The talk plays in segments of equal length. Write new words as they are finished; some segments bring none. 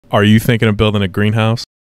Are you thinking of building a greenhouse?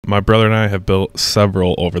 My brother and I have built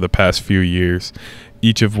several over the past few years,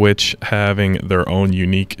 each of which having their own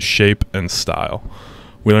unique shape and style.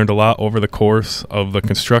 We learned a lot over the course of the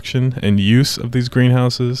construction and use of these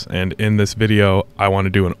greenhouses, and in this video I want to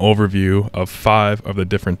do an overview of 5 of the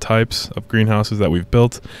different types of greenhouses that we've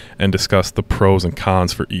built and discuss the pros and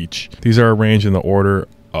cons for each. These are arranged in the order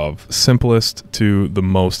of simplest to the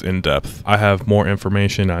most in-depth. I have more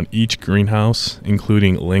information on each greenhouse,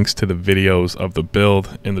 including links to the videos of the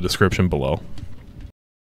build in the description below.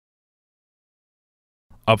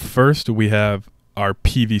 Up first, we have our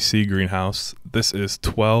PVC greenhouse. This is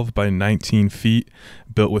 12 by 19 feet,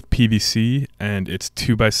 built with PVC, and it's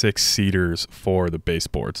 2x6 cedars for the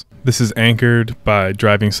baseboards. This is anchored by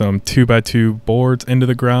driving some 2x2 boards into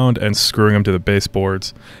the ground and screwing them to the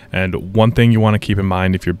baseboards. And one thing you want to keep in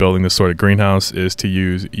mind if you're building this sort of greenhouse is to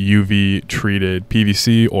use UV treated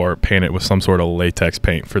PVC or paint it with some sort of latex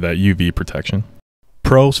paint for that UV protection.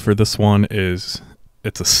 Pros for this one is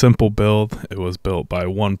it's a simple build. It was built by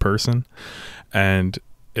one person, and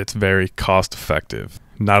it's very cost effective.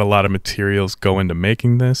 Not a lot of materials go into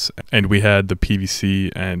making this, and we had the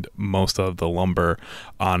PVC and most of the lumber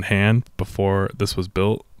on hand before this was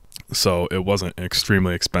built, so it wasn't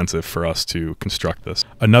extremely expensive for us to construct this.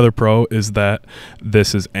 Another pro is that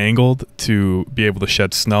this is angled to be able to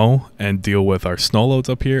shed snow and deal with our snow loads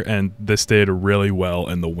up here, and this did really well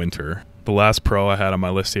in the winter. The last pro I had on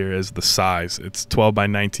my list here is the size. It's 12 by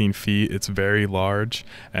 19 feet. It's very large,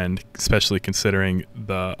 and especially considering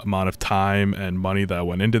the amount of time and money that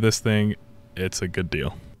went into this thing, it's a good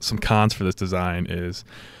deal. Some cons for this design is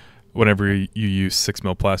whenever you use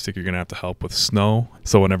 6mm plastic, you're going to have to help with snow.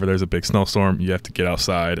 So whenever there's a big snowstorm, you have to get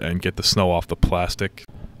outside and get the snow off the plastic.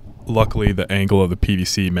 Luckily, the angle of the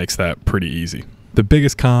PVC makes that pretty easy. The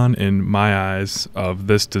biggest con in my eyes of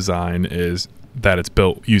this design is that it's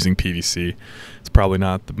built using PVC. It's probably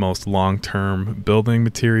not the most long-term building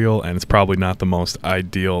material, and it's probably not the most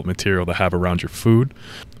ideal material to have around your food.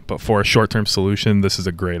 But for a short-term solution, this is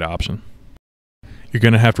a great option. You're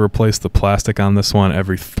going to have to replace the plastic on this one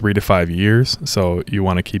every 3 to 5 years, so you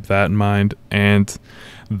want to keep that in mind. And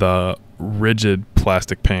the rigid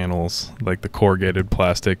plastic panels, like the corrugated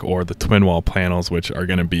plastic or the Twinwall panels, which are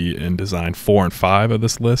going to be in design 4 and 5 of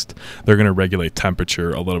this list, they're going to regulate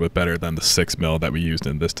temperature a little bit better than the 6mm that we used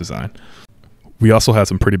in this design. We also had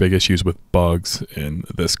some pretty big issues with bugs in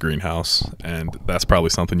this greenhouse, and that's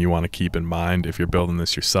probably something you want to keep in mind if you're building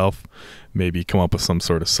this yourself. Maybe come up with some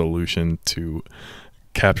sort of solution to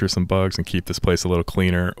capture some bugs and keep this place a little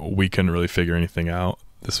cleaner. We couldn't really figure anything out.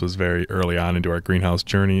 This was very early on into our greenhouse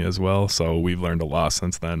journey as well, so we've learned a lot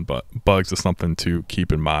since then, but bugs is something to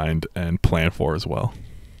keep in mind and plan for as well.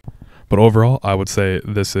 But overall, I would say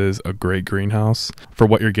this is a great greenhouse for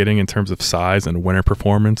what you're getting in terms of size and winter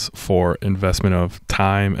performance for investment of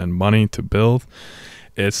time and money to build.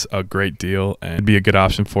 It's a great deal and it'd be a good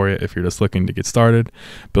option for you if you're just looking to get started,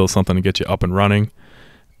 build something to get you up and running,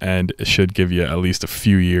 and it should give you at least a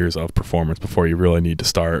few years of performance before you really need to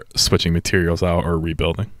start switching materials out or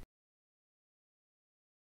rebuilding.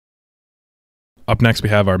 Up next, we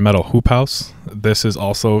have our metal hoop house. This is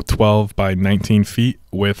also 12 by 19 feet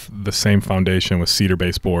with the same foundation with cedar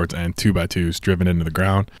baseboards and 2x2s driven into the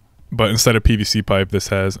ground. But instead of PVC pipe, this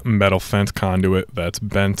has metal fence conduit that's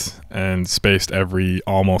bent and spaced every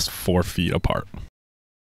almost 4 feet apart.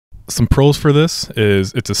 Some pros for this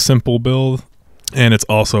is it's a simple build, and it's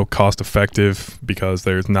also cost effective because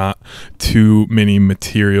there's not too many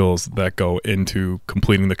materials that go into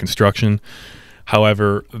completing the construction.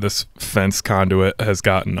 However, this fence conduit has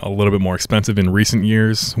gotten a little bit more expensive in recent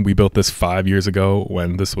years. We built this 5 years ago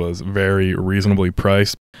when this was very reasonably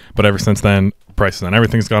priced, but ever since then, prices on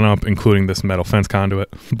everything's gone up, including this metal fence conduit,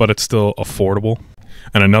 but it's still affordable.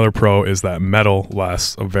 And another pro is that metal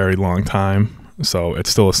lasts a very long time. So it's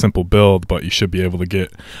still a simple build, but you should be able to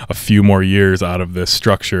get a few more years out of this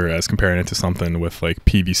structure as comparing it to something with like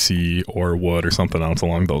PVC or wood or something else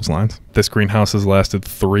along those lines. This greenhouse has lasted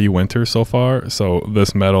 3 winters so far, so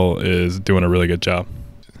this metal is doing a really good job.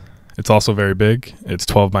 It's also very big. It's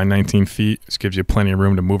 12 by 19 feet, which gives you plenty of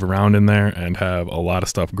room to move around in there and have a lot of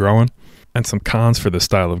stuff growing. And some cons for this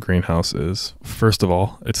style of greenhouse is, first of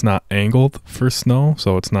all, it's not angled for snow,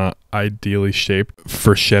 so it's not ideally shaped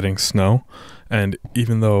for shedding snow. And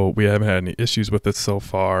even though we haven't had any issues with it so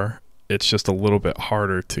far, it's just a little bit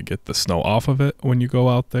harder to get the snow off of it when you go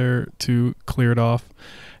out there to clear it off.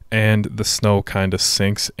 And the snow kind of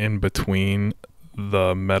sinks in between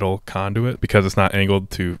the metal conduit because it's not angled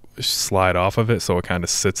to slide off of it, so it kind of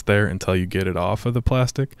sits there until you get it off of the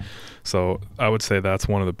plastic. So I would say that's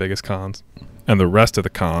one of the biggest cons. And the rest of the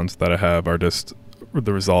cons that I have are just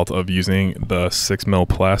the result of using the 6 mil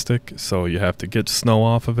plastic. So you have to get snow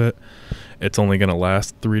off of it. It's only going to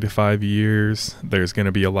last 3 to 5 years. There's going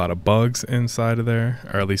to be a lot of bugs inside of there,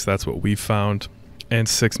 or at least that's what we found. And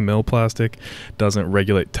 6 mil plastic doesn't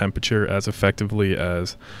regulate temperature as effectively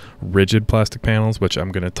as rigid plastic panels, which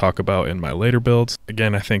I'm going to talk about in my later builds.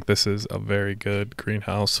 Again, I think this is a very good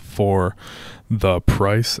greenhouse for the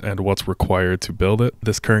price and what's required to build it.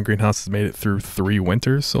 This current greenhouse has made it through 3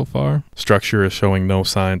 winters so far. Structure is showing no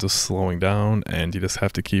signs of slowing down, and you just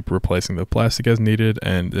have to keep replacing the plastic as needed,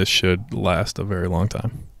 and this should last a very long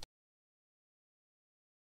time.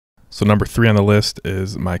 So number 3 on the list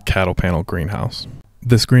is my cattle panel greenhouse.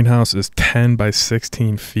 This greenhouse is 10 by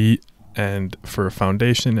 16 feet, and for a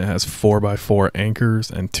foundation it has 4 by 4 anchors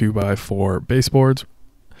and 2 by 4 baseboards,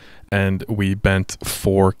 and we bent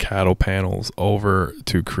 4 cattle panels over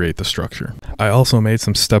to create the structure. I also made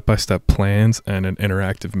some step-by-step plans and an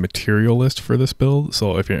interactive material list for this build,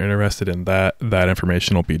 so if you're interested in that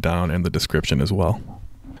information will be down in the description as well.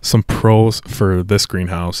 Some pros for this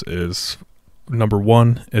greenhouse is, number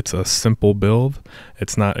 1, it's a simple build.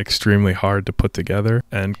 It's not extremely hard to put together,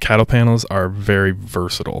 and cattle panels are very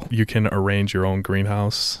versatile. You can arrange your own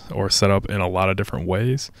greenhouse or set up in a lot of different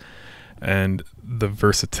ways, and the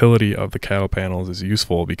versatility of the cattle panels is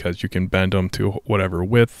useful because you can bend them to whatever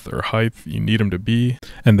width or height you need them to be,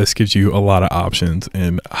 and this gives you a lot of options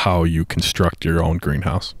in how you construct your own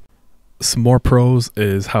greenhouse. Some more pros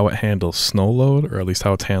is how it handles snow load, or at least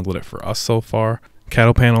how it's handled it for us so far.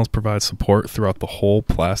 Cattle panels provide support throughout the whole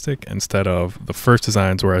plastic instead of the first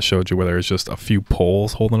designs where I showed you where there's just a few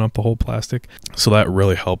poles holding up the whole plastic. So that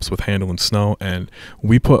really helps with handling snow, and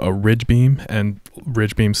we put a ridge beam and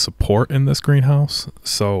ridge beam support in this greenhouse,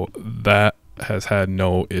 so that has had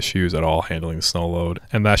no issues at all handling the snow load,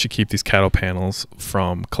 and that should keep these cattle panels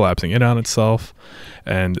from collapsing in on itself,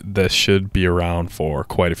 and this should be around for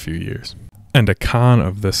quite a few years. And a con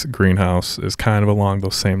of this greenhouse is kind of along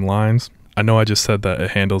those same lines. I know I just said that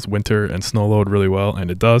it handles winter and snow load really well, and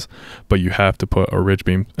it does, but you have to put a ridge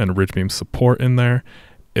beam and ridge beam support in there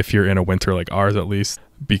if you're in a winter like ours at least,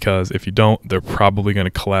 because if you don't, they're probably going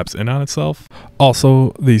to collapse in on itself.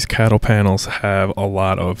 Also, these cattle panels have a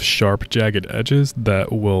lot of sharp, jagged edges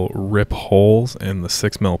that will rip holes in the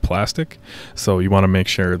 6 mil plastic, so you want to make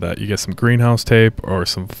sure that you get some greenhouse tape or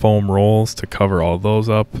some foam rolls to cover all those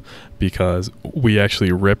up, because we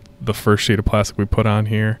actually ripped the first sheet of plastic we put on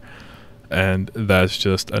here, and that's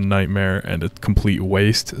just a nightmare and a complete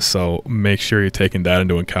waste. So make sure you're taking that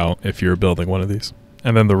into account if you're building one of these.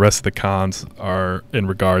 And then the rest of the cons are in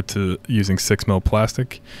regard to using 6 mil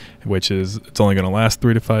plastic, which is it's only going to last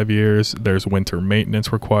 3 to 5 years. There's winter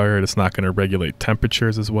maintenance required. It's not going to regulate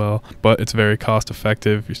temperatures as well, but it's very cost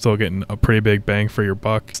effective. You're still getting a pretty big bang for your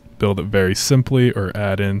buck. Build it very simply or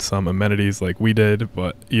add in some amenities like we did,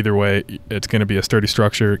 but either way, it's going to be a sturdy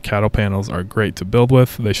structure. Cattle panels are great to build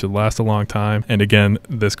with. They should last a long time. And again,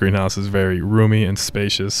 this greenhouse is very roomy and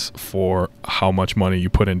spacious for how much money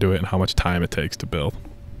you put into it and how much time it takes to build.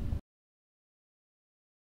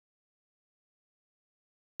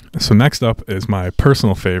 So next up is my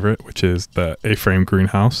personal favorite, which is the A-frame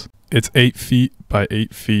greenhouse. It's 8 feet by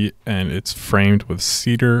 8 feet, and it's framed with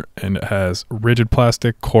cedar, and it has rigid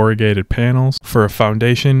plastic corrugated panels. For a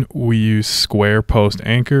foundation, we use square post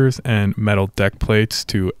anchors and metal deck plates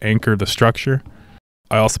to anchor the structure.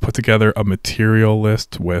 I also put together a material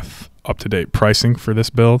list with up-to-date pricing for this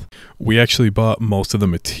build. We actually bought most of the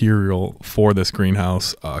material for this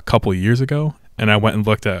greenhouse a couple of years ago, and I went and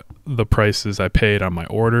looked at the prices I paid on my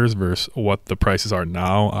orders versus what the prices are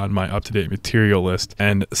now on my up-to-date material list.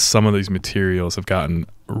 And some of these materials have gotten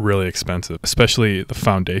really expensive, especially the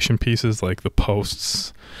foundation pieces like the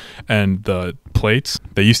posts and the plates.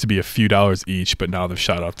 They used to be a few dollars each, but now they've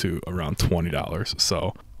shot up to around $20.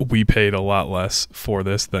 So we paid a lot less for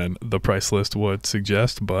this than the price list would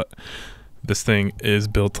suggest, but this thing is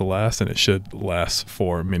built to last, and it should last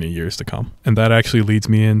for many years to come. And that actually leads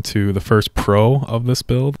me into the first pro of this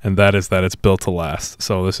build, and that is that it's built to last.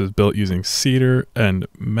 So this is built using cedar and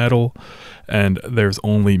metal, and there's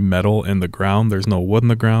only metal in the ground. There's no wood in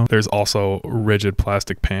the ground. There's also rigid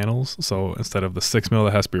plastic panels. So instead of the 6 mil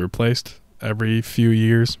that has to be replaced every few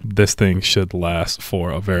years, this thing should last for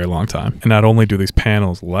a very long time. And not only do these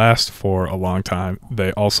panels last for a long time,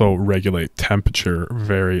 they also regulate temperature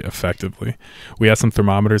very effectively. We had some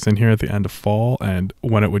thermometers in here at the end of fall, and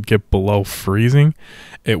when it would get below freezing,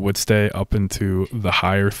 it would stay up into the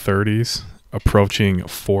higher 30s approaching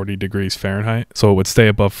 40 degrees Fahrenheit. So it would stay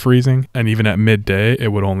above freezing. And even at midday, it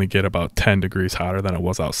would only get about 10 degrees hotter than it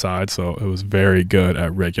was outside. So it was very good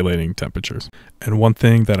at regulating temperatures. And one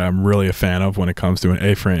thing that I'm really a fan of when it comes to an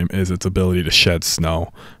A-frame is its ability to shed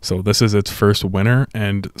snow. So this is its first winter,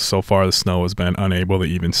 and so far the snow has been unable to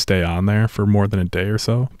even stay on there for more than a day or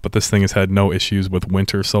so. But this thing has had no issues with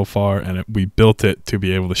winter so far, and we built it to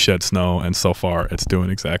be able to shed snow, and so far it's doing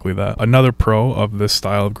exactly that. Another pro of this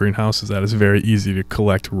style of greenhouse is that it's very easy to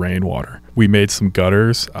collect rainwater. We made some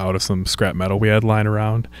gutters out of some scrap metal we had lying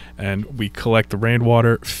around, and we collect the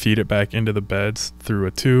rainwater, feed it back into the beds through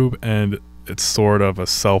a tube, and it's sort of a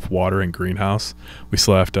self-watering greenhouse. We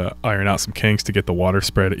still have to iron out some kinks to get the water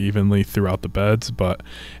spread evenly throughout the beds, but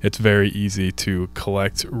it's very easy to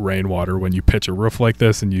collect rainwater when you pitch a roof like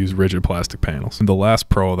this and use rigid plastic panels. And the last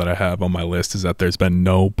pro that I have on my list is that there's been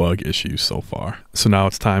no bug issues so far. So now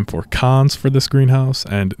it's time for cons for this greenhouse,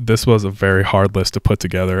 and this was a very hard list to put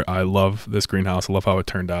together. I love this greenhouse. I love how it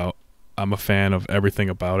turned out. I'm a fan of everything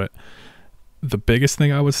about it. The biggest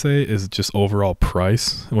thing I would say is just overall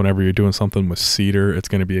price. Whenever you're doing something with cedar, it's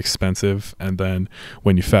going to be expensive. And then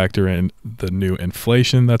when you factor in the new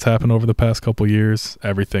inflation that's happened over the past couple years,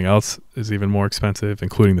 everything else is even more expensive,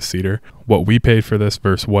 including the cedar. What we paid for this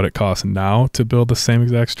versus what it costs now to build the same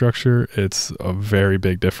exact structure, it's a very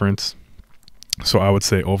big difference. So I would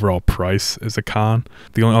say overall price is a con.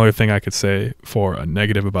 The only other thing I could say for a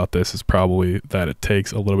negative about this is probably that it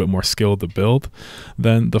takes a little bit more skill to build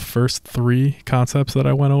than the first three concepts that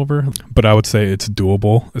I went over. But I would say it's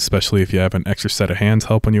doable, especially if you have an extra set of hands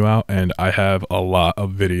helping you out. And I have a lot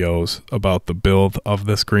of videos about the build of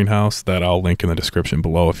this greenhouse that I'll link in the description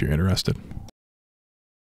below if you're interested.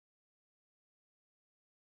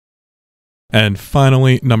 And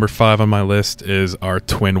finally, number 5 on my list is our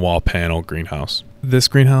twin wall panel greenhouse. This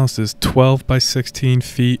greenhouse is 12 by 16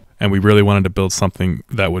 feet, and we really wanted to build something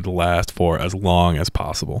that would last for as long as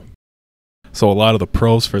possible. So a lot of the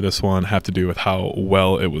pros for this one have to do with how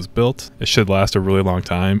well it was built. It should last a really long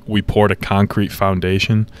time. We poured a concrete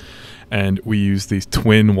foundation, and we used these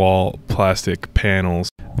twin wall plastic panels.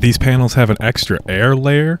 These panels have an extra air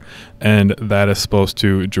layer, and that is supposed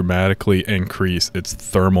to dramatically increase its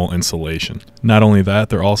thermal insulation. Not only that,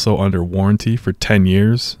 they're also under warranty for 10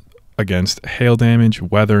 years against hail damage,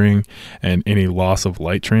 weathering, and any loss of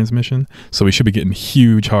light transmission. So we should be getting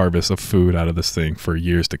huge harvests of food out of this thing for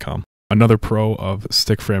years to come. Another pro of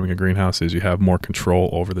stick framing a greenhouse is you have more control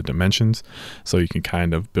over the dimensions, so you can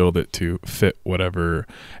kind of build it to fit whatever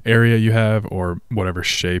area you have or whatever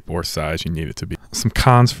shape or size you need it to be. Some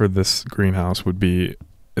cons for this greenhouse would be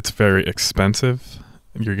it's very expensive.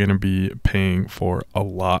 You're going to be paying for a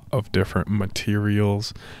lot of different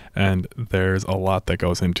materials, and there's a lot that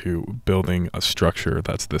goes into building a structure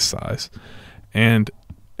that's this size. And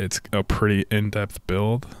it's a pretty in-depth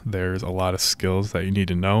build. There's a lot of skills that you need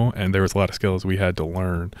to know, and there was a lot of skills we had to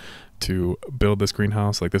learn to build this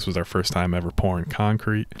greenhouse. Like, this was our first time ever pouring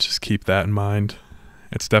concrete. Just keep that in mind.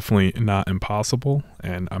 It's definitely not impossible,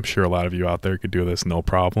 and I'm sure a lot of you out there could do this no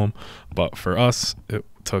problem. But for us, it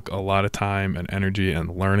took a lot of time and energy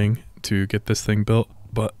and learning to get this thing built.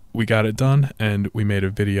 But we got it done, and we made a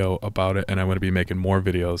video about it, and I'm going to be making more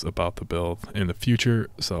videos about the build in the future,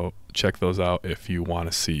 so check those out if you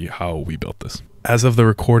want to see how we built this. As of the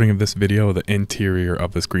recording of this video, the interior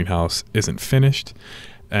of this greenhouse isn't finished,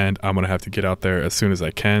 and I'm going to have to get out there as soon as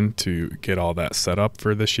I can to get all that set up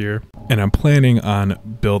for this year. And I'm planning on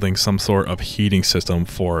building some sort of heating system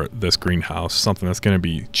for this greenhouse, something that's going to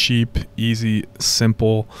be cheap, easy,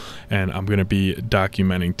 simple, and I'm going to be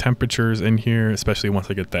documenting temperatures in here, especially once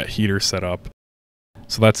I get that heater set up.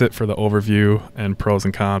 So that's it for the overview and pros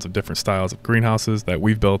and cons of different styles of greenhouses that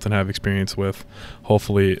we've built and have experience with.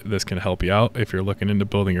 Hopefully this can help you out if you're looking into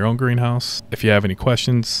building your own greenhouse. If you have any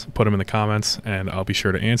questions, put them in the comments and I'll be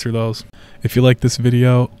sure to answer those. If you like this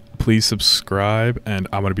video, please subscribe, and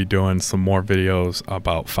I'm going to be doing some more videos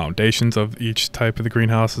about foundations of each type of the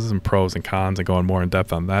greenhouses and pros and cons and going more in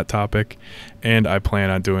depth on that topic. And I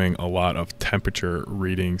plan on doing a lot of temperature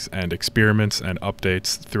readings and experiments and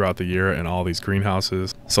updates throughout the year in all these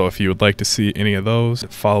greenhouses. So if you would like to see any of those,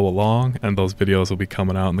 follow along, and those videos will be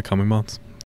coming out in the coming months.